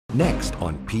Next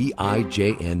on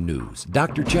PIJN News,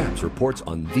 Dr. Chaps reports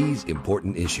on these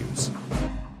important issues.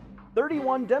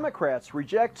 31 Democrats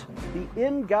reject the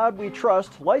In God We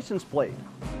Trust license plate.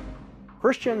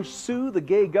 Christians sue the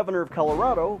gay governor of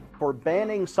Colorado for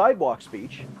banning sidewalk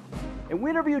speech. And we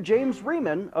interview James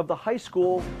Ruehmann of the high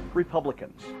school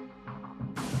Republicans.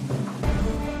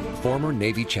 Former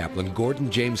Navy chaplain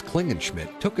Gordon James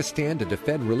Klingenschmitt took a stand to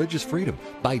defend religious freedom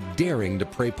by daring to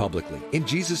pray publicly in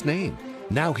Jesus' name.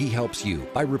 Now he helps you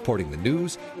by reporting the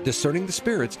news, discerning the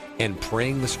spirits, and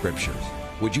praying the scriptures.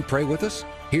 Would you pray with us?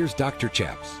 Here's Dr.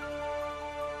 Chaps.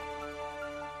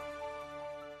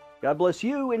 God bless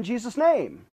you in Jesus'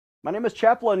 name. My name is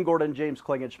Chaplain Gordon James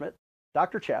Klingenschmitt,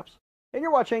 Dr. Chaps, and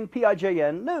you're watching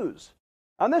PIJN News.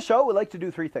 On this show, we like to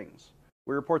do three things.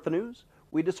 We report the news,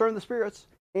 we discern the spirits,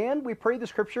 and we pray the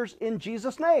scriptures in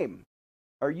Jesus' name.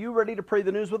 Are you ready to pray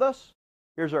the news with us?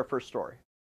 Here's our first story.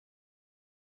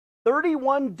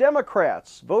 31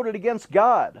 Democrats voted against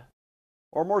God,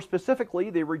 or more specifically,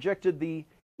 they rejected the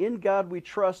In God We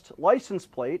Trust license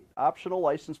plate, optional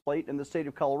license plate in the state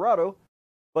of Colorado,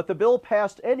 but the bill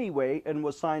passed anyway and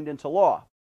was signed into law.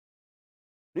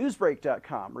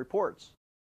 Newsbreak.com reports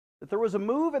that there was a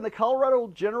move in the Colorado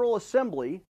General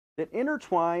Assembly that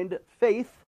intertwined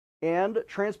faith and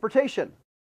transportation.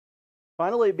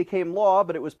 Finally, it became law,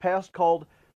 but it was passed called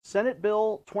Senate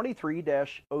Bill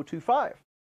 23-025.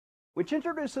 Which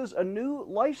introduces a new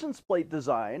license plate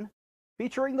design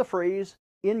featuring the phrase,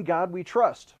 In God We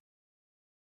Trust.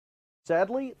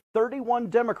 Sadly, 31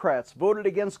 Democrats voted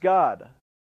against God.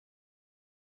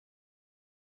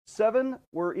 7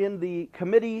 were in the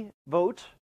committee vote,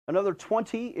 another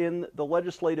 20 in the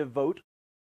legislative vote,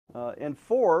 and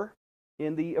 4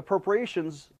 in the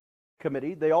appropriations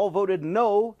committee. They all voted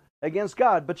no against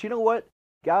God, but you know what?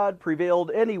 God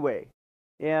prevailed anyway,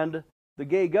 and the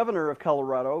gay governor of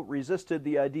Colorado resisted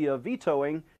the idea of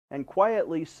vetoing and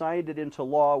quietly signed it into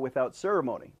law without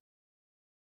ceremony.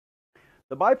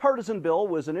 The bipartisan bill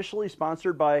was initially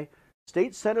sponsored by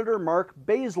State Senator Mark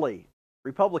Baisley,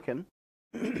 Republican,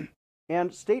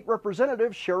 and State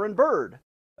Representative Sharon Bird,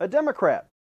 a Democrat,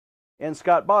 and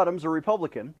Scott Bottoms, a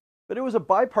Republican, but it was a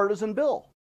bipartisan bill.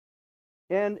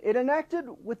 And it enacted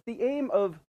with the aim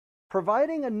of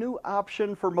providing a new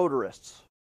option for motorists,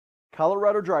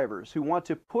 Colorado drivers who want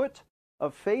to put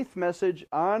a faith message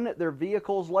on their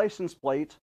vehicle's license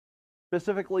plate,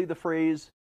 specifically the phrase,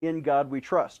 In God We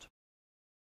Trust.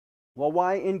 Well,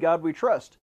 why In God We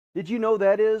Trust? Did you know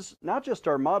that is not just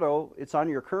our motto, it's on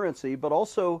your currency, but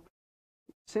also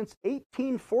since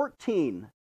 1814,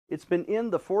 it's been in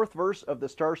the 4th verse of the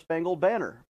Star-Spangled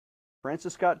Banner.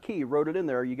 Francis Scott Key wrote it in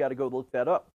there. You got to go look that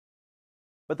up.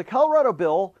 But the Colorado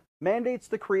bill mandates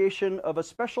the creation of a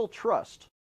special trust.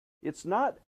 It's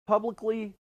not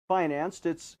publicly financed.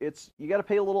 It's you got to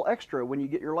pay a little extra when you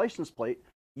get your license plate.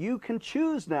 You can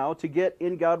choose now to get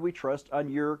In God We Trust on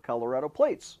your Colorado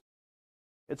plates.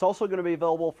 It's also going to be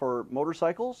available for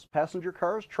motorcycles, passenger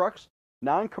cars, trucks,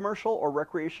 non-commercial or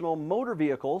recreational motor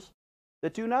vehicles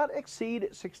that do not exceed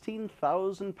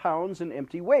 16,000 pounds in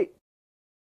empty weight.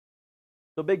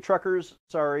 So big truckers,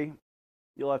 sorry,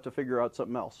 you'll have to figure out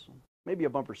something else. Maybe a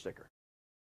bumper sticker.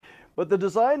 But the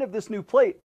design of this new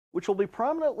plate, which will be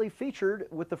prominently featured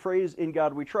with the phrase In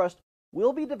God We Trust,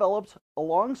 will be developed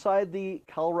alongside the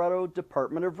Colorado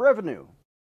Department of Revenue,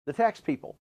 the tax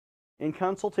people, in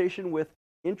consultation with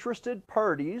interested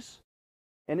parties,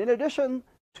 and in addition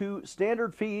to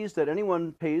standard fees that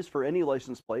anyone pays for any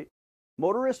license plate,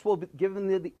 motorists will be given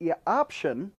the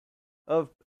option of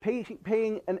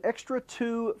paying an extra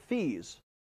 2 fees,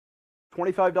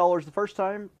 $25 the first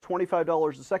time,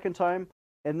 $25 the second time,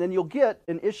 and then you'll get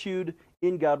an issued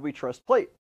In God We Trust plate.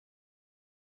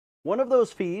 One of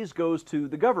those fees goes to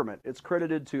the government. It's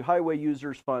credited to Highway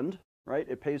Users Fund, right?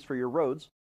 It pays for your roads.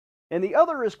 And the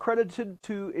other is credited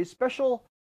to a special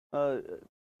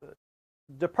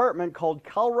department called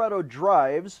Colorado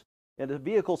Drives and a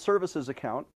vehicle services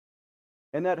account,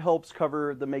 and that helps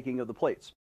cover the making of the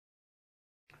plates.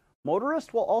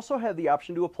 Motorists will also have the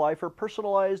option to apply for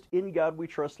personalized In God We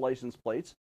Trust license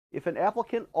plates if an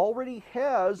applicant already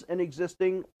has an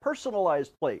existing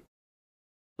personalized plate.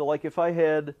 So like if I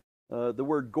had the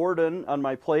word Gordon on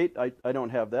my plate, I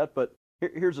don't have that, but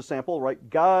here's a sample, right?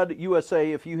 God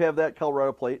USA, if you have that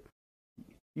Colorado plate,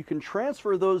 you can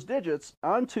transfer those digits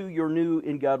onto your new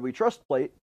In God We Trust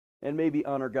plate and maybe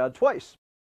honor God twice.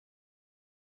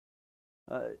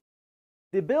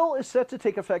 The bill is set to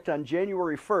take effect on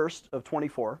January 1st of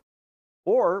 24,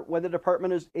 or when the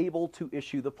department is able to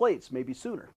issue the plates, maybe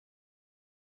sooner.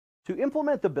 To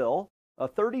implement the bill, a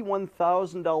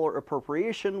 $31,000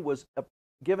 appropriation was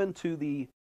given to the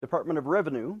Department of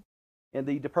Revenue, and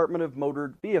the Department of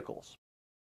Motor Vehicles.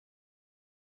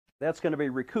 That's going to be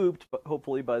recouped,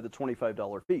 hopefully, by the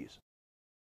 $25 fees.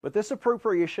 But this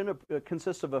appropriation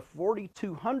consists of a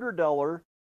 $4,200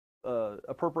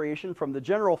 appropriation from the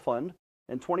general fund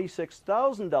and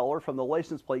 $26,000 from the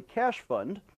license plate cash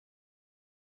fund,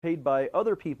 paid by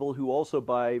other people who also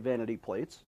buy vanity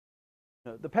plates.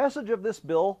 The passage of this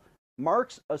bill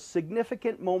marks a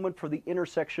significant moment for the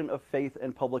intersection of faith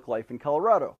and public life in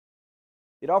Colorado.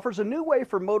 It offers a new way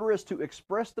for motorists to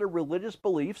express their religious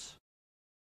beliefs,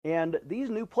 and these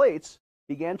new plates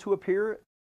began to appear,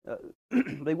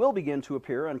 they will begin to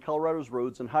appear on Colorado's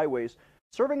roads and highways,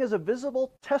 serving as a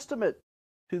visible testament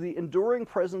to the enduring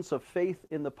presence of faith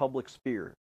in the public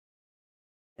sphere.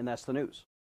 And that's the news.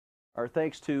 Our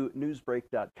thanks to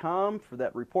newsbreak.com for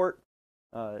that report.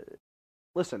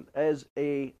 Listen, as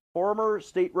a former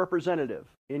state representative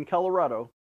in Colorado,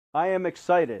 I am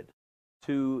excited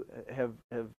to have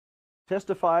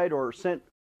testified or sent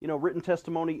written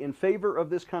testimony in favor of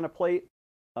this kind of plate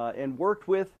and worked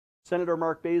with Senator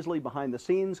Mark Baisley behind the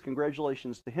scenes.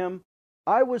 Congratulations to him.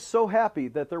 I was so happy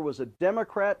that there was a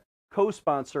Democrat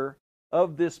co-sponsor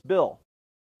of this bill.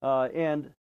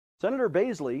 And Senator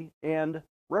Baisley and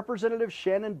Representative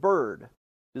Shannon Byrd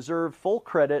deserve full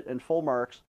credit and full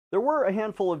marks. There were a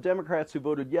handful of Democrats who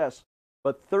voted yes,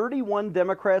 but 31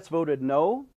 Democrats voted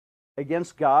no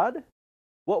against God.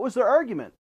 What was their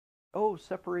argument? Oh,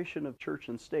 separation of church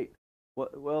and state.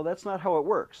 Well, that's not how it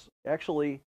works.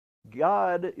 Actually,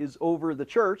 God is over the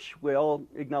church. We all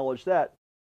acknowledge that.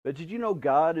 But did you know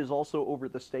God is also over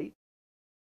the state?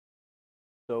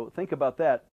 So think about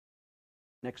that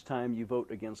next time you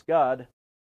vote against God.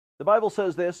 The Bible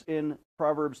says this in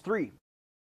Proverbs 3.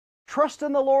 Trust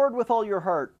in the Lord with all your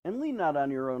heart, and lean not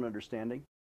on your own understanding.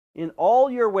 In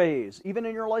all your ways, even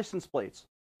in your license plates,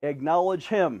 acknowledge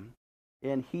him,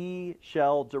 and he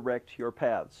shall direct your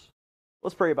paths.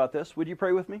 Let's pray about this. Would you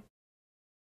pray with me?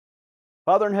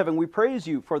 Father in heaven, we praise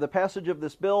you for the passage of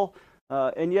this bill,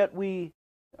 and yet we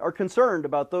are concerned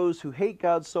about those who hate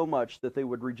God so much that they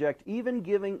would reject even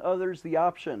giving others the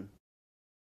option.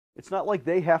 It's not like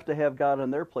they have to have God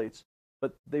on their plates,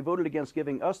 but they voted against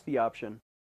giving us the option.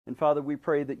 And Father, we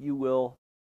pray that you will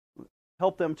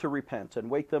help them to repent and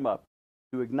wake them up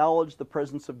to acknowledge the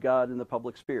presence of God in the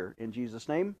public sphere. In Jesus'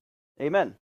 name,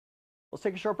 amen. Let's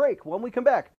take a short break. When we come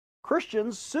back,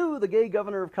 Christians sue the gay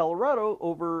governor of Colorado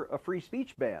over a free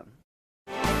speech ban.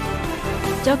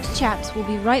 Dr. Chaps will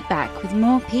be right back with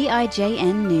more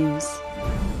PIJN news.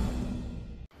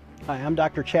 Hi, I'm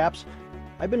Dr. Chaps.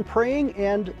 I've been praying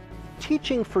and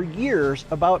teaching for years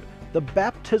about the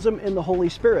baptism in the Holy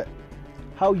Spirit,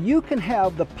 how you can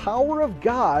have the power of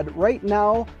God right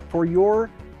now for your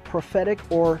prophetic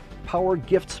or power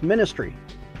gifts ministry.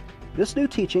 This new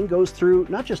teaching goes through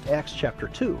not just Acts chapter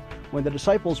 2, when the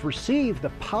disciples received the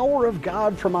power of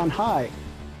God from on high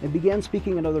and began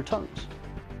speaking in other tongues.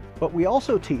 But we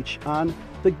also teach on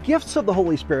the gifts of the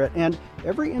Holy Spirit and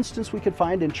every instance we could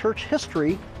find in church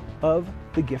history of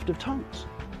the gift of tongues.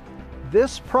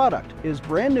 This product is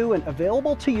brand new and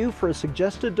available to you for a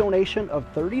suggested donation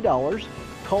of $30.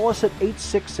 Call us at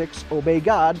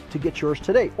 866-OBEY-GOD to get yours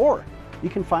today. Or you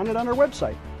can find it on our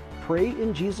website,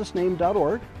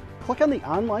 prayinjesusname.org. Click on the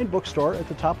online bookstore at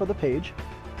the top of the page,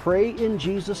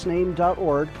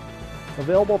 prayinjesusname.org,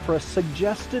 available for a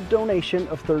suggested donation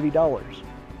of $30.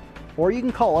 Or you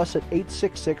can call us at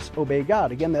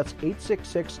 866-OBEY-GOD. Again, that's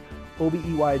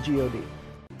 866-OBEYGOD.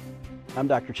 I'm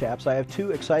Dr. Chaps. I have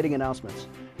two exciting announcements.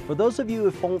 For those of you who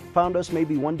have found us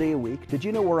maybe one day a week, did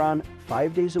you know we're on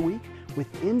 5 days a week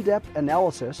with in-depth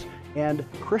analysis and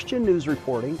Christian news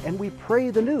reporting, and we pray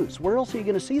the news? Where else are you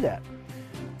going to see that?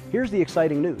 Here's the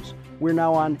exciting news. We're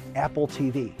now on Apple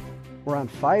TV. We're on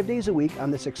 5 days a week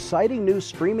on this exciting new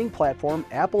streaming platform,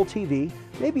 Apple TV.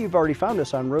 Maybe you've already found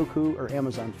us on Roku or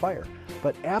Amazon Fire.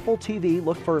 But Apple TV,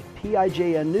 look for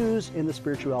PIJN News in the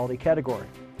spirituality category.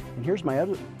 And here's my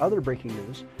other breaking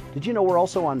news. Did you know we're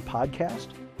also on podcast?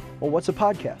 Well, what's a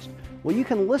podcast? Well, you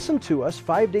can listen to us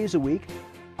 5 days a week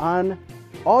on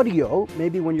audio,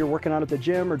 maybe when you're working out at the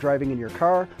gym or driving in your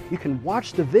car. You can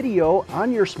watch the video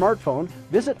on your smartphone.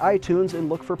 Visit iTunes and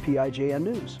look for PIJN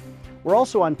News. We're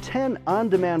also on 10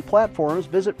 on-demand platforms.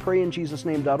 Visit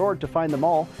prayinjesusname.org to find them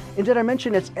all. And did I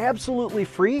mention it's absolutely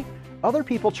free? Other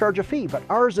people charge a fee, but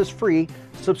ours is free.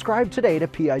 Subscribe today to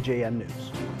PIJN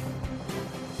News.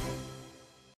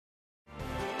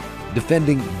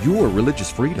 Defending your religious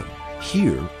freedom.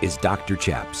 Here is Dr.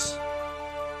 Chaps.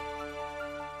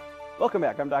 Welcome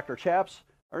back. I'm Dr. Chaps.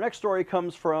 Our next story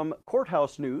comes from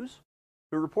Courthouse News,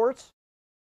 who reports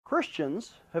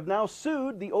Christians have now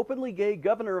sued the openly gay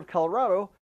governor of Colorado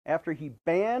after he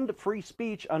banned free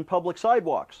speech on public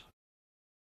sidewalks.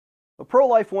 A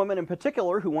pro-life woman in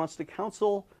particular who wants to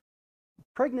counsel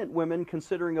pregnant women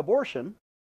considering abortion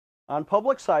on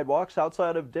public sidewalks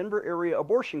outside of Denver area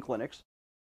abortion clinics,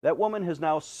 that woman has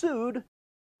now sued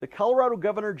the Colorado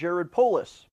Governor Jared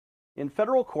Polis in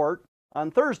federal court on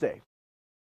Thursday,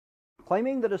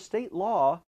 claiming that a state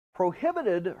law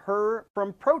prohibited her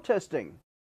from protesting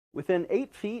within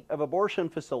 8 feet of abortion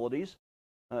facilities.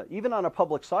 Even on a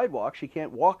public sidewalk, she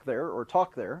can't walk there or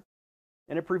talk there,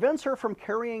 and it prevents her from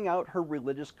carrying out her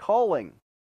religious calling,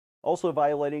 also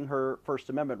violating her First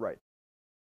Amendment rights.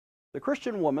 The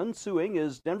Christian woman suing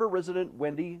is Denver resident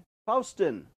Wendy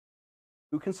Faustin,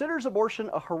 who considers abortion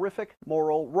a horrific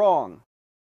moral wrong.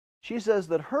 She says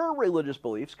that her religious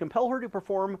beliefs compel her to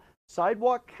perform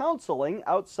sidewalk counseling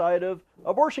outside of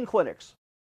abortion clinics,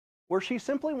 where she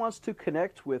simply wants to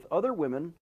connect with other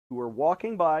women who are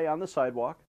walking by on the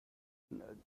sidewalk,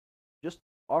 just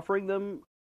offering them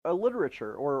a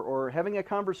literature or having a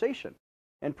conversation,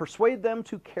 and persuade them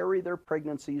to carry their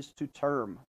pregnancies to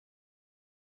term.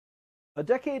 A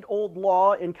decade-old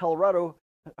law in Colorado,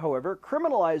 however,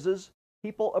 criminalizes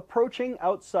people approaching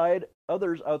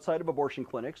others outside of abortion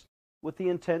clinics with the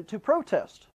intent to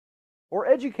protest or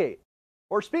educate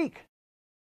or speak.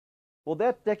 Well,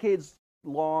 that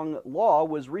decades-long law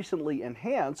was recently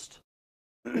enhanced,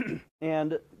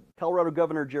 and Colorado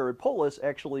Governor Jared Polis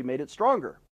actually made it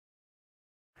stronger.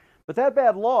 But that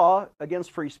bad law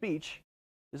against free speech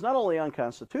is not only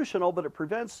unconstitutional, but it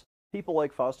prevents people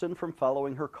like Faustin from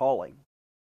following her calling.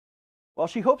 While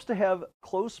she hopes to have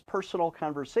close personal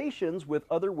conversations with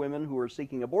other women who are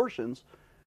seeking abortions,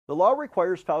 the law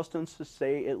requires Faustin to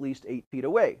stay at least 8 feet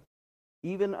away,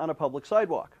 even on a public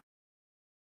sidewalk.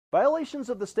 Violations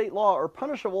of the state law are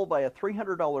punishable by a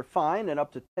 $300 fine and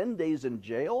up to 10 days in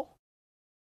jail.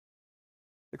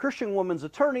 The Christian woman's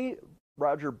attorney,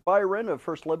 Roger Byron of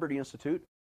First Liberty Institute,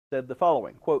 said the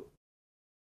following, quote,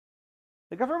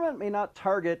 "The government may not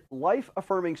target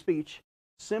life-affirming speech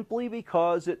simply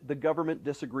because the government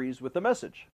disagrees with the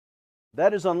message.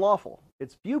 That is unlawful.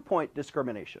 It's viewpoint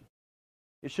discrimination.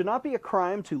 It should not be a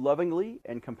crime to lovingly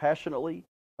and compassionately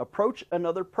approach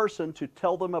another person to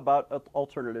tell them about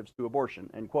alternatives to abortion,"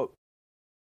 end quote.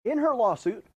 In her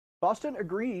lawsuit, Faustin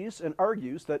agrees and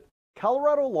argues that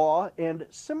Colorado law and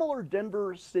similar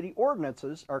Denver city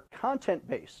ordinances are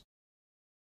content-based,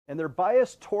 and they're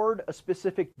biased toward a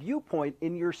specific viewpoint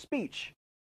in your speech.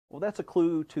 Well, that's a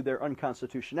clue to their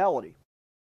unconstitutionality.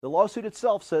 The lawsuit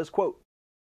itself says, quote,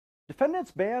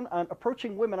 "Defendants' ban on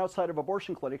approaching women outside of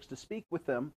abortion clinics to speak with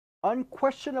them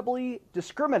unquestionably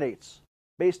discriminates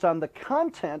based on the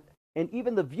content and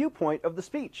even the viewpoint of the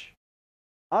speech.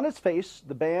 On its face,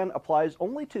 the ban applies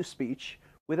only to speech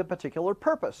with a particular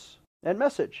purpose and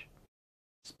message.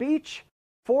 Speech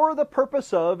for the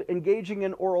purpose of engaging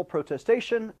in oral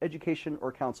protestation, education,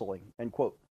 or counseling," end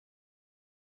quote.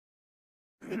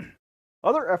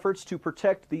 Other efforts to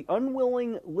protect the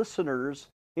unwilling listener's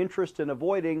interest in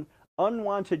avoiding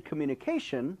unwanted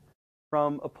communication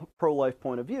from a pro-life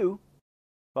point of view,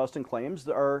 Faustin claims,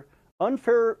 are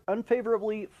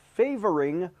unfavorably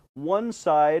favoring one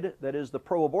side, that is the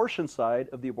pro-abortion side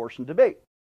of the abortion debate.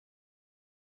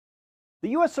 The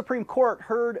U.S. Supreme Court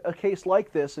heard a case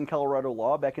like this in Colorado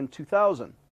law back in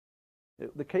 2000.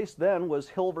 The case then was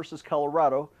Hill versus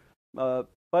Colorado,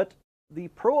 but the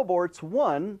pro-aborts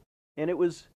won, and it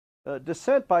was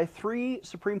dissent by 3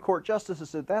 Supreme Court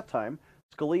justices at that time,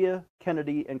 Scalia,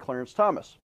 Kennedy, and Clarence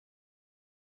Thomas.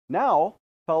 Now,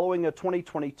 following a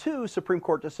 2022 Supreme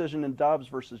Court decision in Dobbs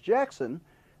versus Jackson,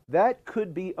 that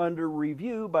could be under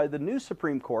review by the new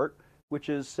Supreme Court, which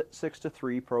is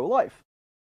 6-3 pro-life.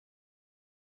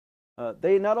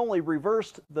 They not only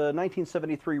reversed the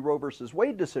 1973 Roe versus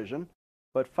Wade decision,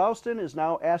 but Faustin is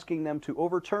now asking them to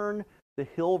overturn the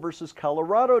Hill versus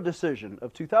Colorado decision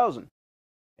of 2000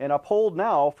 and uphold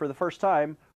now, for the first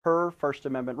time, her First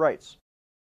Amendment rights.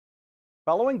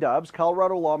 Following Dobbs,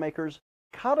 Colorado lawmakers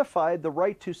codified the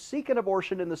right to seek an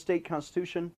abortion in the state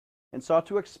constitution and sought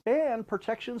to expand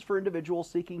protections for individuals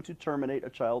seeking to terminate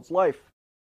a child's life.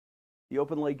 The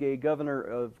openly gay governor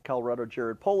of Colorado,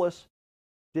 Jared Polis,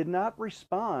 did not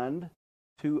respond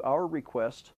to our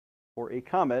request for a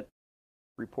comment,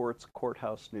 reports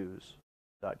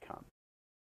courthousenews.com.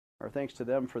 Our thanks to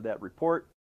them for that report.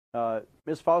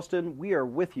 Ms. Faustin, we are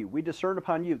with you. We discern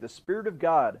upon you the Spirit of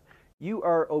God. You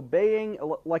are obeying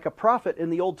like a prophet in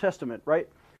the Old Testament, right?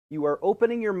 You are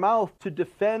opening your mouth to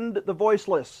defend the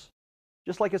voiceless,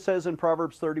 just like it says in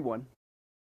Proverbs 31.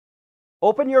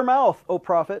 Open your mouth, O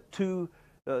prophet, to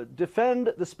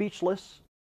defend the speechless,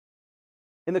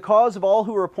 in the cause of all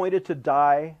who are appointed to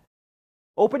die.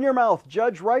 Open your mouth,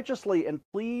 judge righteously, and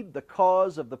plead the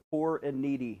cause of the poor and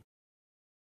needy.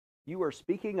 You are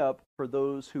speaking up for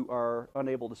those who are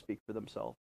unable to speak for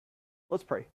themselves. Let's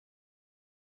pray.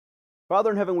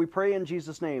 Father in heaven, we pray in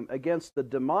Jesus' name against the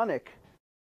demonic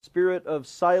spirit of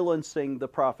silencing the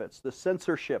prophets, the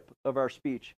censorship of our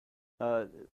speech.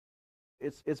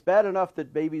 It's bad enough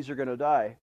that babies are going to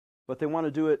die, but they want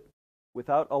to do it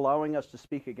without allowing us to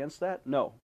speak against that?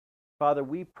 No. Father,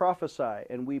 we prophesy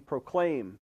and we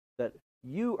proclaim that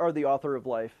you are the author of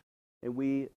life, and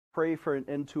we pray for an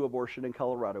end to abortion in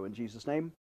Colorado. In Jesus'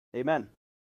 name, amen.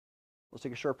 Let's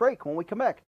take a short break. When we come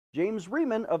back, James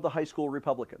Ruehmann of the High School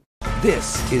Republican.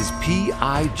 This is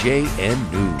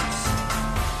PIJN News.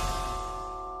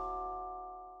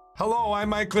 Hello, I'm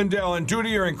Mike Lindell, and due to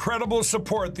your incredible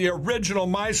support, the original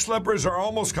My Slippers are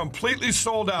almost completely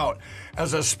sold out.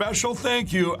 As a special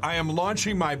thank you, I am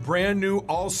launching my brand new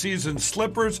all-season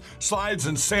slippers, slides,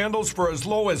 and sandals for as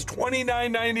low as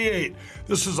 $29.98.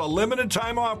 This is a limited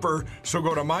time offer, so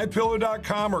go to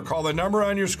MyPillow.com or call the number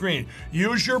on your screen.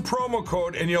 Use your promo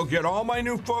code and you'll get all my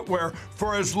new footwear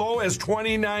for as low as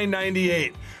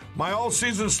 $29.98. My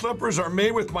all-season slippers are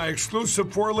made with my exclusive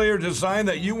 4-layer design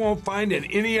that you won't find in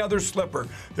any other slipper.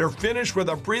 They're finished with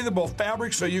a breathable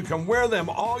fabric so you can wear them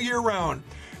all year round.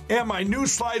 And my new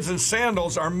slides and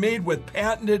sandals are made with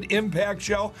patented impact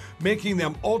gel, making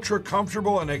them ultra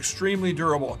comfortable and extremely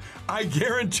durable. I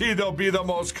guarantee they'll be the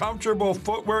most comfortable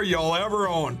footwear you'll ever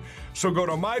own. So go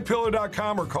to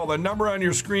MyPillow.com or call the number on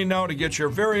your screen now to get your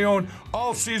very own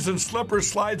all-season slippers,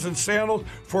 slides, and sandals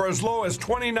for as low as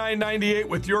 $29.98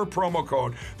 with your promo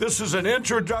code. This is an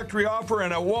introductory offer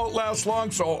and it won't last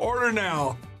long, so order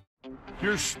now.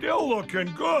 You're still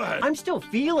looking good. I'm still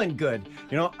feeling good.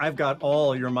 You know, I've got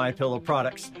all your MyPillow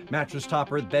products. Mattress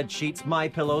topper, bed sheets,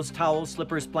 MyPillows, towels,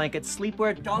 slippers, blankets,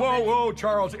 sleepwear, dog beds. Whoa,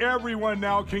 Charles. Everyone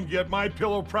now can get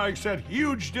MyPillow products at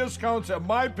huge discounts at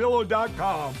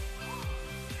MyPillow.com.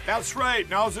 That's right.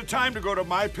 Now's the time to go to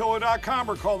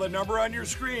MyPillow.com or call the number on your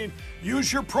screen.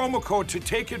 Use your promo code to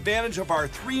take advantage of our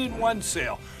 3-in-1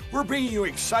 sale. We're bringing you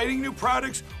exciting new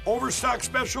products, overstock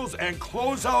specials, and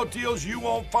closeout deals you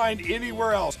won't find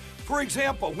anywhere else. For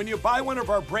example, when you buy one of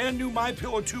our brand new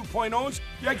MyPillow 2.0s,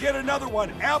 you get another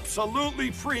one absolutely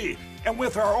free. And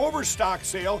with our overstock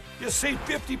sale, you save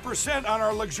 50% on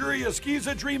our luxurious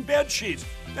Giza Dream bed sheets.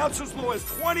 That's as low as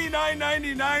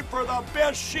 $29.99 for the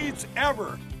best sheets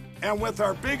ever. And with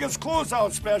our biggest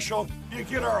closeout special, you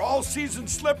get our all-season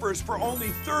slippers for only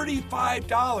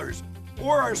 $35.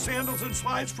 Or our sandals and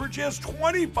slides for just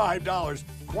 $25.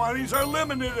 Quantities are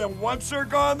limited, and once they're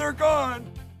gone, they're gone.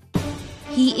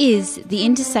 He is the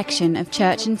intersection of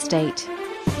church and state.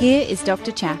 Here is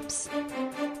Dr. Chaps.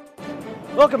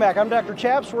 Welcome back. I'm Dr.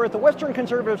 Chaps. We're at the Western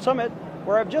Conservative Summit,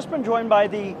 where I've just been joined by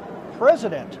the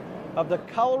president of the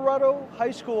Colorado High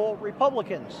School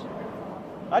Republicans.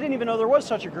 I didn't even know there was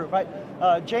such a group.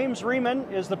 James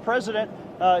Ruehmann is the president.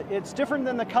 It's different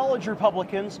than the college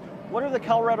Republicans. What do the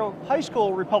Colorado High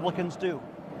School Republicans do?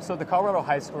 So the Colorado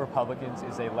High School Republicans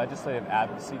is a legislative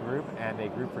advocacy group and a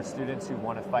group for students who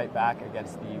want to fight back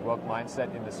against the woke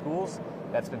mindset in the schools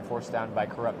that's been forced down by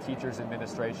corrupt teachers,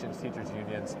 administrations, teachers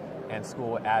unions, and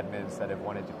school admins that have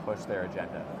wanted to push their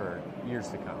agenda for years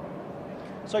to come.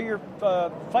 So you're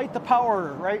fight the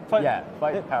power, right? Fight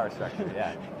the power structure,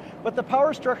 yeah. But the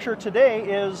power structure today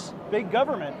is big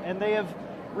government, and they have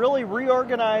really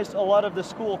reorganized a lot of the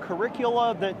school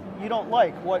curricula that you don't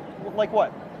like. Like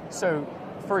what? So,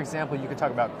 for example, you could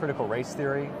talk about critical race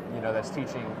theory, that's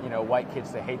teaching, white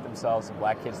kids to hate themselves and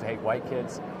black kids to hate white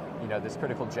kids. This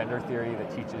critical gender theory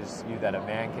that teaches you that a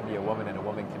man can be a woman and a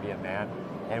woman can be a man.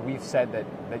 And we've said that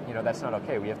that's not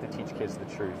okay. We have to teach kids the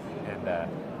truth, and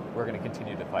we're going to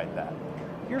continue to fight that.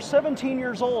 You're 17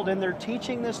 years old and they're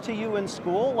teaching this to you in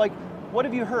school? Like, what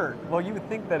have you heard? Well, you would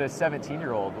think that a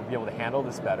 17-year-old would be able to handle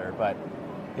this better, but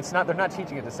it's not. They're not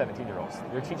teaching it to 17-year-olds.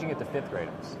 They're teaching it to 5th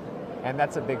graders. And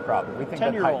that's a big problem. We think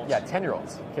 10-year-olds.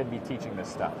 10-year-olds can be teaching this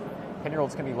stuff.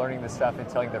 10-year-olds can be learning this stuff and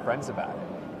telling their friends about it.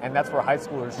 And that's where high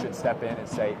schoolers should step in and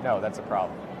say, no, that's a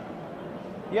problem.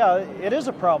 Yeah, it is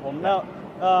a problem. Now,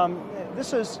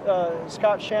 this is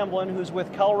Scott Shamblin, who's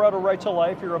with Colorado Right to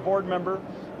Life. You're a board member.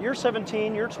 You're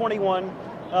 17, you're 21.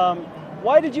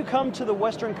 Why did you come to the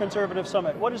Western Conservative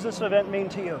Summit? What does this event mean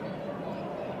to you?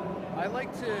 I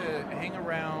like to hang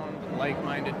around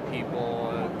like-minded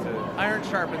people, to iron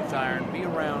sharpens iron, be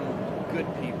around good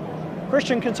people.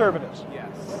 Christian conservatives?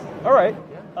 Yes. All right.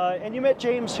 And you met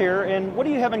James here, and what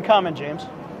do you have in common, James?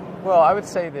 Well, I would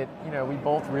say that, we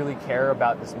both really care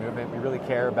about this movement. We really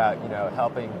care about,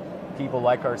 helping people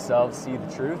like ourselves see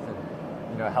the truth and,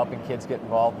 helping kids get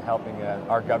involved and helping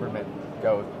our government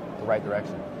go the right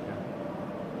direction.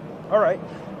 All right.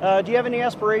 Do you have any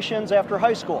aspirations after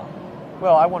high school?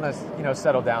 Well, I want to,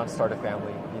 settle down, start a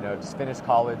family, just finish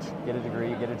college, get a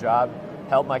degree, get a job,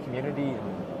 help my community,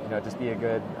 and, just be a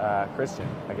good Christian,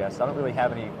 I guess. I don't really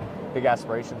have any big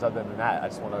aspirations other than that. I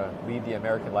just want to lead the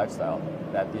American lifestyle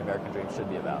that the American dream should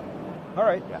be about. All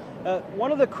right. Yeah.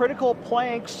 One of the critical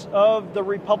planks of the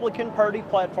Republican Party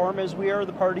platform is we are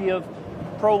the party of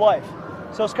pro-life.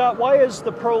 So, Scott, why is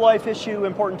the pro-life issue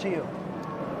important to you?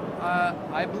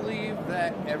 I believe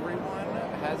that everyone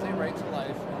has a right to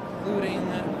life, including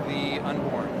the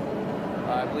unborn.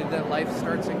 I believe that life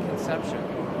starts in conception.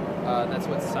 That's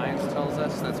what science tells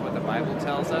us, that's what the Bible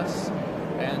tells us,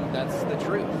 and that's the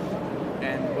truth.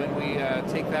 And when we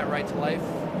take that right to life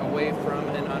away from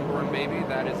an unborn baby,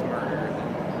 that is murder.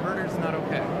 And murder is not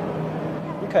okay.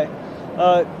 Okay.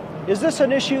 Is this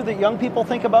an issue that young people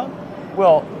think about?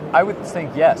 Well, I would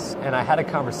think yes. And I had a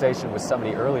conversation with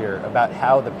somebody earlier about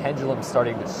how the pendulum's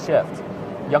starting to shift.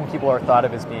 Young people are thought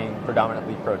of as being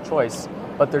predominantly pro-choice,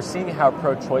 but they're seeing how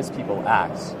pro-choice people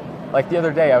act. Like the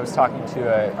other day, I was talking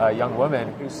to a young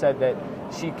woman who said that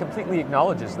she completely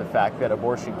acknowledges the fact that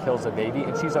abortion kills a baby,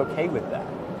 and she's okay with that.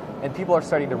 And people are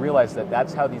starting to realize that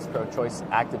that's how these pro-choice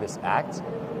activists act,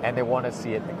 and they want to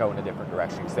see it go in a different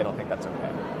direction because they don't think that's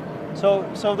okay.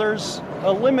 So there's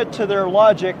a limit to their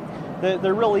logic.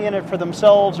 They're really in it for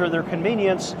themselves or their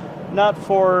convenience, not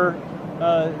for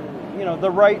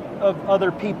the right of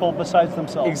other people besides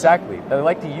themselves. Exactly. They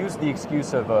like to use the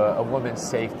excuse of a woman's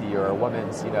safety or a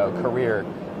woman's career,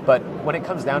 but when it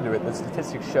comes down to it, the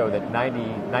statistics show that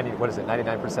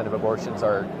 99% of abortions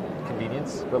are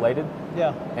convenience related.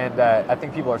 Yeah. And I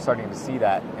think people are starting to see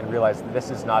that and realize that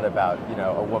this is not about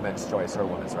a woman's choice or a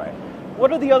woman's right.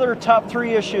 What are the other top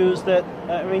 3 issues that,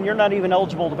 you're not even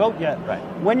eligible to vote yet. Right.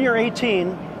 When you're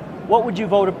 18, what would you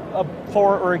vote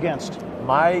for or against?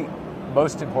 My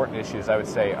most important issues, I would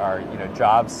say, are,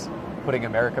 jobs, putting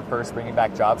America first, bringing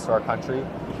back jobs to our country.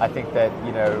 I think that,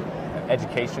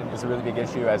 education is a really big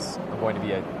issue, as I'm going to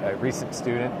be a recent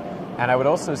student. And I would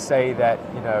also say that,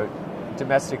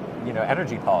 domestic,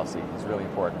 energy policy is really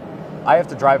important. I have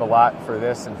to drive a lot for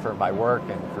this and for my work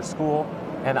and for school,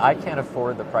 and I can't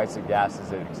afford the price of gas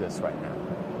as it exists right now.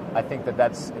 I think that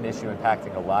that's an issue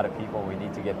impacting a lot of people, and we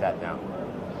need to get that down.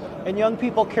 And young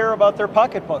people care about their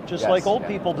pocketbook, just like old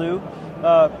people do.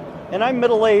 And I'm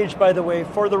middle-aged, by the way.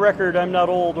 For the record, I'm not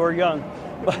old or young.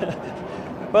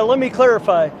 But let me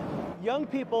clarify. Young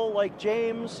people like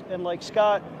James and like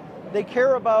Scott, they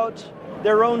care about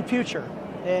their own future.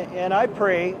 And I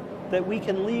pray that we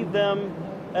can leave them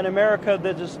an America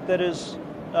that is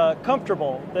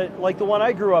comfortable, that like the one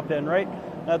I grew up in, right?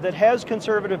 That has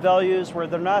conservative values, where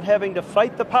they're not having to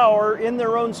fight the power in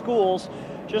their own schools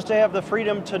just to have the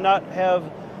freedom to not have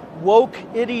woke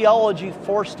ideology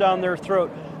forced down their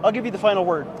throat. I'll give you the final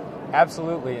word.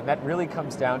 Absolutely, and that really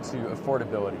comes down to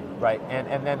affordability, right?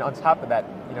 And then on top of that,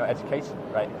 education,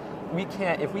 right?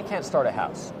 If we can't start a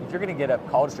house, if you're going to get a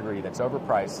college degree that's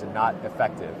overpriced and not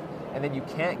effective, and then you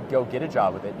can't go get a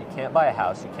job with it, you can't buy a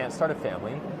house, you can't start a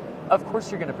family, of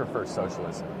course you're going to prefer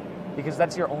socialism, because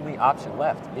that's your only option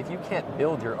left. If you can't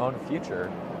build your own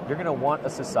future, you're going to want a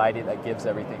society that gives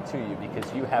everything to you,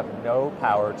 because you have no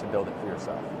power to build it for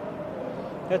yourself.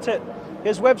 That's it.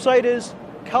 His website is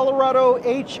Colorado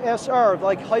HSR,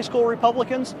 like high school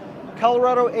Republicans,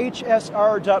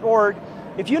 coloradohsr.org.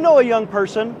 If you know a young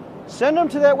person, send them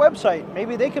to that website.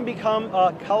 Maybe they can become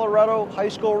a Colorado high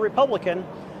school Republican.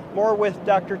 More with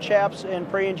Dr. Chaps and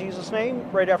Pray in Jesus' Name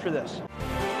right after this.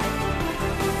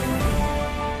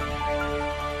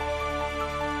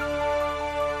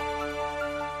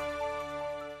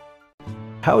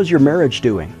 How is your marriage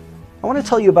doing? I want to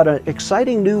tell you about an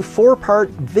exciting new 4-part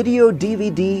video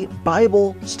DVD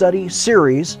Bible study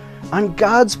series on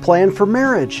God's plan for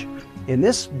marriage. In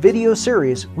this video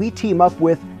series, we team up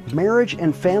with marriage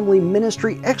and family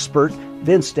ministry expert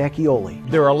Vince D'Acchioli.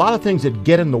 There are a lot of things that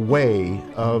get in the way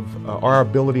of our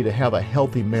ability to have a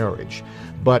healthy marriage.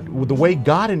 But with the way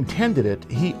God intended it,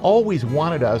 He always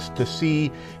wanted us to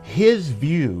see His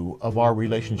view of our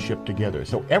relationship together.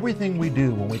 So everything we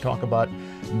do when we talk about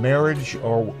marriage,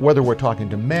 or whether we're talking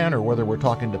to men or whether we're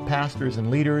talking to pastors and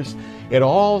leaders, it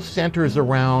all centers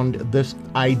around this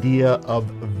idea of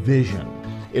vision.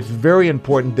 It's very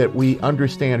important that we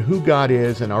understand who God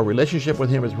is and our relationship with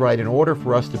Him is right in order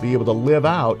for us to be able to live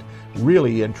out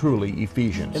really and truly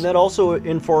Ephesians. And that also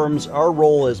informs our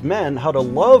role as men, how to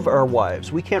love our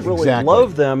wives. We can't really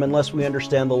love them unless we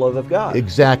understand the love of God.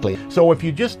 Exactly. So if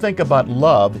you just think about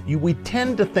love, we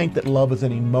tend to think that love is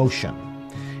an emotion.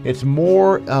 It's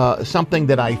more something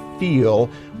that I feel,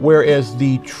 whereas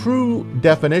the true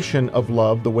definition of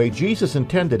love, the way Jesus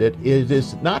intended it,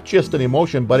 is not just an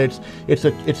emotion, but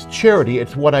it's charity.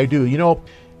 It's what I do. You know,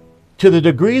 to the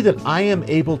degree that I am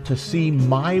able to see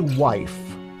my wife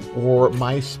or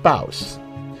my spouse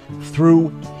through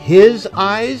His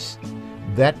eyes,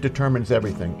 that determines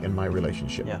everything in my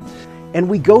relationship. Yeah. And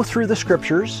we go through the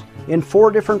scriptures in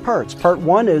 4 different parts. Part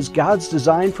 1 is God's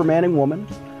design for man and woman.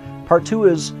 Part 2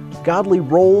 is godly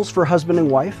roles for husband and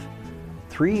wife.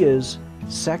 3 is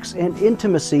sex and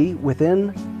intimacy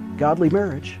within godly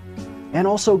marriage. And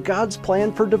also God's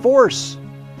plan for divorce.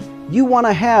 You want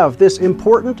to have this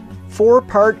important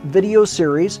 4-part video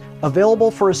series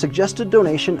available for a suggested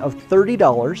donation of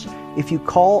 $30 if you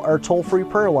call our toll-free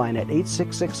prayer line at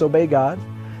 866-OBEY-GOD.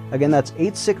 Again, that's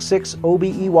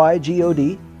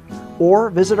 866-OBEY-GOD. Or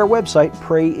visit our website,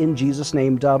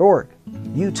 prayinjesusname.org.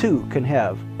 You too can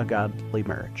have a godly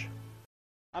marriage.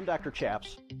 I'm Dr.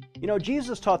 Chaps. You know,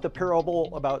 Jesus taught the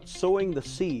parable about sowing the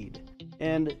seed.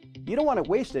 And you don't want it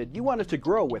wasted. You want it to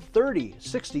grow with 30,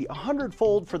 60,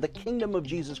 100-fold for the kingdom of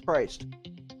Jesus Christ.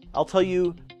 I'll tell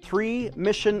you 3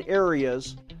 mission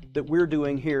areas that we're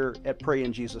doing here at Pray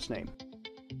in Jesus' Name.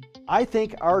 I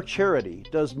think our charity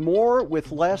does more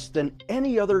with less than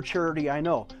any other charity I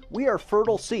know. We are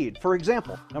fertile seed. For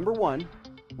example, number 1,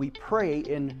 we pray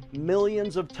in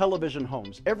millions of television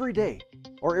homes every day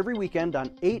or every weekend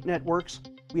on 8 networks.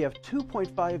 We have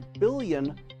 2.5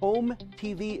 billion home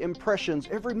TV impressions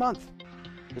every month.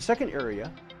 The second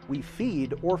area, we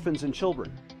feed orphans and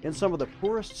children in some of the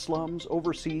poorest slums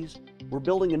overseas. We're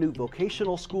building a new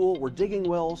vocational school, we're digging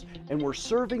wells, and we're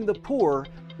serving the poor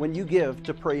when you give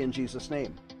to Pray in Jesus'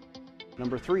 Name.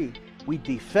 Number 3, we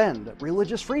defend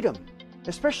religious freedom,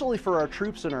 especially for our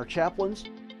troops and our chaplains.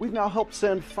 We've now helped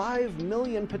send 5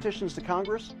 million petitions to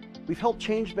Congress. We've helped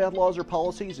change bad laws or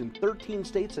policies in 13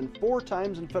 states and 4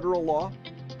 times in federal law.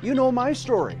 You know my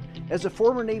story as a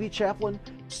former Navy chaplain,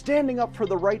 standing up for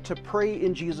the right to pray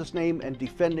in Jesus' name and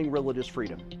defending religious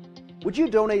freedom. Would you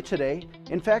donate today?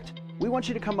 In fact, we want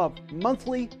you to become a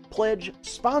monthly pledge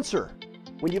sponsor.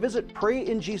 When you visit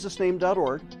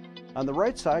prayinjesusname.org, on the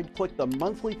right side, click the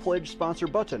monthly pledge sponsor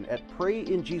button at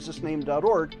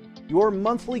prayinjesusname.org. Your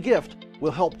monthly gift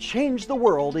will help change the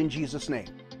world in Jesus' name.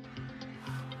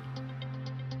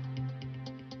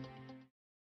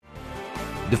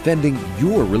 Defending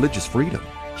your religious freedom.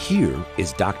 Here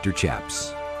is Dr.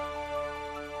 Chaps.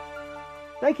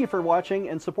 Thank you for watching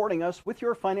and supporting us with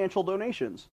your financial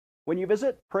donations. When you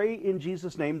visit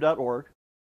prayinjesusname.org,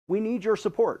 we need your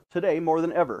support today more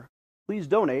than ever. Please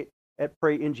donate at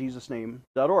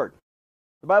prayinjesusname.org.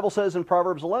 The Bible says in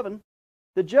Proverbs 11,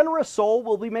 "The generous soul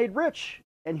will be made rich,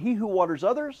 and he who waters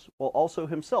others will also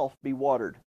himself be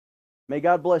watered." May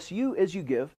God bless you as you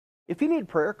give. If you need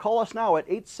prayer, call us now at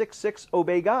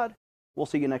 866-OBEY-GOD. We'll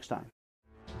see you next time.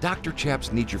 Dr.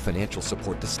 Chaps needs your financial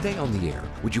support to stay on the air.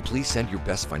 Would you please send your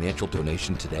best financial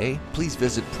donation today? Please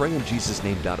visit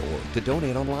prayinjesusname.org to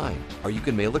donate online. Or you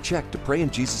can mail a check to Pray in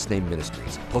Jesus' Name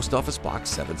Ministries, Post Office Box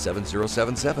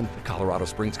 77077, Colorado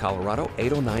Springs, Colorado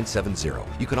 80970.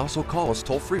 You can also call us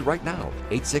toll free right now,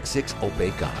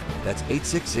 866-OBEY-GOD. That's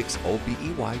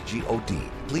 866-OBEY-GOD.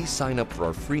 Please sign up for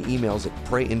our free emails at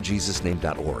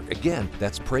prayinjesusname.org. Again,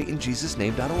 that's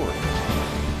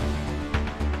prayinjesusname.org.